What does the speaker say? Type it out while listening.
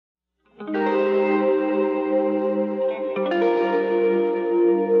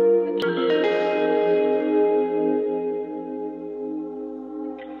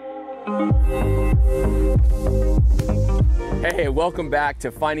Hey, welcome back to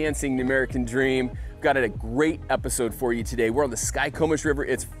Financing the American Dream. We've got a great episode for you today. We're on the Skykomish River.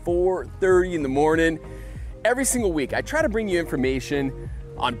 It's 4:30 in the morning. Every single week, I try to bring you information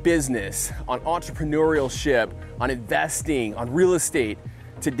on business, on entrepreneurship, on investing, on real estate.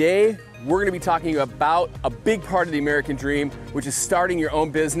 Today, we're gonna be talking about a big part of the American dream, which is starting your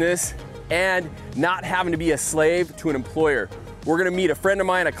own business and not having to be a slave to an employer. We're gonna meet a friend of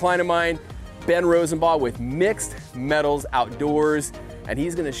mine, a client of mine, Ben Rosenbach with Mixed Metals Outdoors, and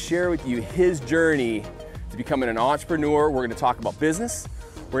he's gonna share with you his journey to becoming an entrepreneur. We're gonna talk about business.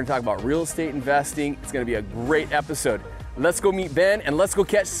 We're gonna talk about real estate investing. It's gonna be a great episode. Let's go meet Ben and let's go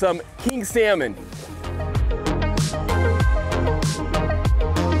catch some king salmon.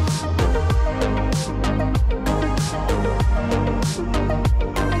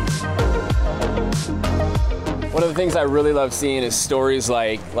 One of the things I really love seeing is stories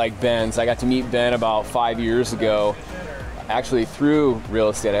like Ben's. I got to meet Ben about 5 years ago, actually through real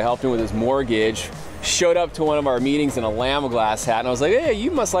estate. I helped him with his mortgage, showed up to one of our meetings in a llama glass hat, and I was like, hey, you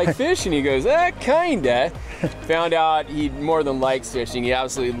must like fishing. He goes, kinda. Found out he more than likes fishing. He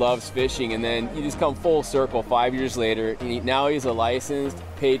absolutely loves fishing. And then you just come full circle 5 years later. Now he's a licensed,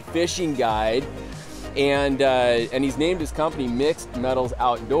 paid fishing guide. And he's named his company Mixed Metals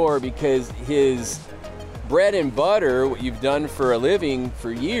Outdoor because his bread and butter, what you've done for a living for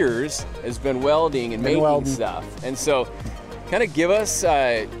years, has been welding and making stuff. And so kind of give us,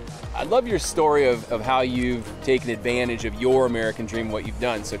 I'd love your story of how you've taken advantage of your American dream, what you've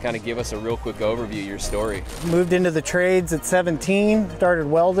done. So kind of give us a real quick overview of your story. Moved into the trades at 17, started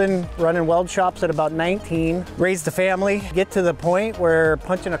welding, running weld shops at about 19, raised a family, get to the point where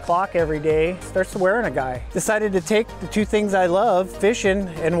punching a clock every day starts to wear on a guy. Decided to take the two things I love, fishing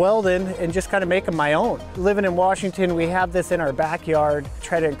and welding, and just kind of make them my own. Living in Washington, we have this in our backyard.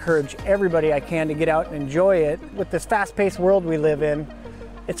 Try to encourage everybody I can to get out and enjoy it. With this fast-paced world we live in,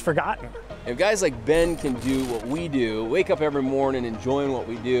 it's forgotten. If guys like Ben can do what we do, wake up every morning enjoying what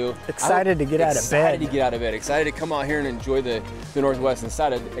we do. Excited to get out of bed. Excited to get out of bed. Excited to come out here and enjoy the Northwest.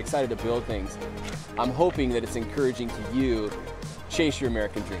 Excited to build things. I'm hoping that it's encouraging to you, chase your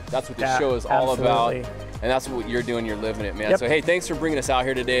American dream. That's what this show is all about. And that's what you're doing. You're living it, man. Yep. So hey, thanks for bringing us out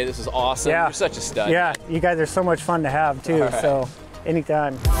here today. This is awesome. Yeah. You're such a stud. Yeah, you guys are so much fun to have too. Right. So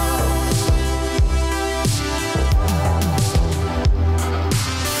anytime.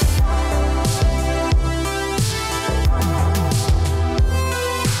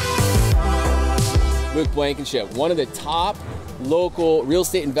 Luke Blankenship, one of the top local real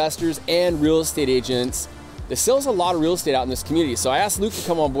estate investors and real estate agents that sells a lot of real estate out in this community. So I asked Luke to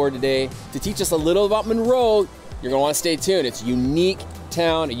come on board today to teach us a little about Monroe. You're gonna wanna stay tuned. It's a unique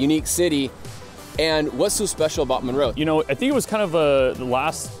town, a unique city. And what's so special about Monroe? You know, I think it was kind of the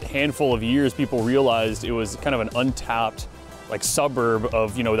last handful of years people realized it was kind of an untapped like suburb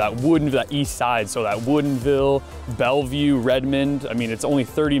of, you know, that east side. So that Woodinville, Bellevue, Redmond. I mean, it's only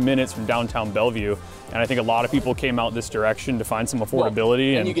 30 minutes from downtown Bellevue. And I think a lot of people came out this direction to find some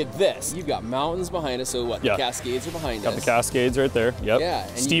affordability. Well, and you get this, you've got mountains behind us. So what, the Cascades are behind us. Got the Cascades right there, yep. Yeah.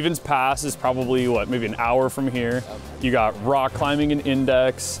 Stevens Pass is probably, what, maybe an hour from here. You got rock climbing and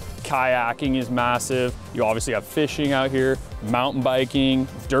index. Kayaking is massive. You obviously have fishing out here, mountain biking,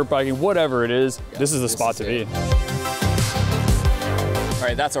 dirt biking, whatever it is. Yeah, this is the spot to be. All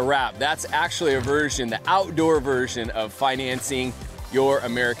right, that's a wrap. That's actually a version, the outdoor version of financing your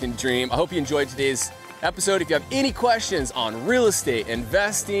American dream. I hope you enjoyed today's episode. If you have any questions on real estate,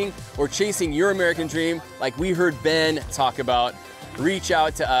 investing, or chasing your American dream, like we heard Ben talk about, reach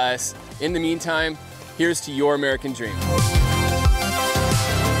out to us. In the meantime, here's to your American dream.